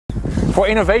For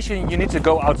innovation, you need to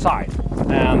go outside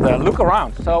and look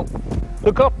around. So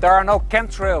look up, there are no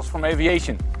chemtrails from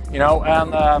aviation, you know,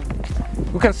 and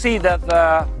we can see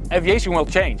that aviation will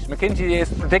change. McKinsey is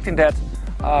predicting that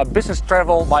business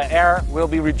travel by air will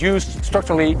be reduced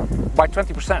structurally by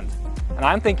 20%. And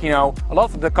I'm thinking, you know, a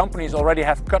lot of the companies already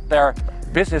have cut their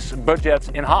business budgets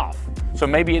in half. So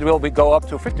maybe it will go up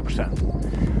to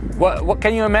 50%. What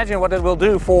can you imagine what it will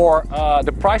do for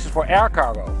the prices for air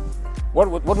cargo? What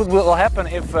will happen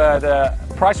if the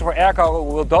price for air cargo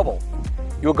will double?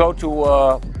 You'll go to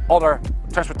other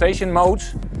transportation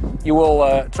modes. You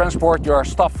will transport your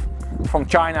stuff from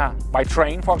China by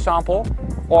train, for example,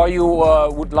 or you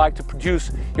would like to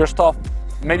produce your stuff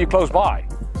maybe close by,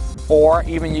 or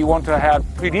even you want to have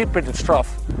 3D printed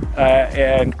stuff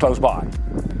close by.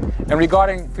 And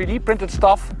regarding 3D printed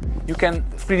stuff, you can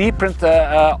 3D print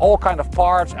all kind of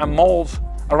parts and molds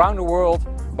around the world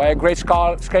by a great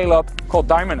scale-up called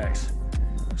Dimanex.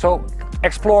 So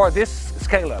explore this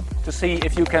scale-up to see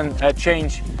if you can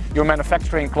change your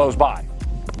manufacturing close by.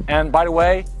 And by the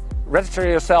way, register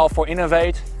yourself for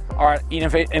inNOWvate, our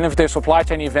innovative supply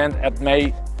chain event at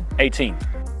May 18.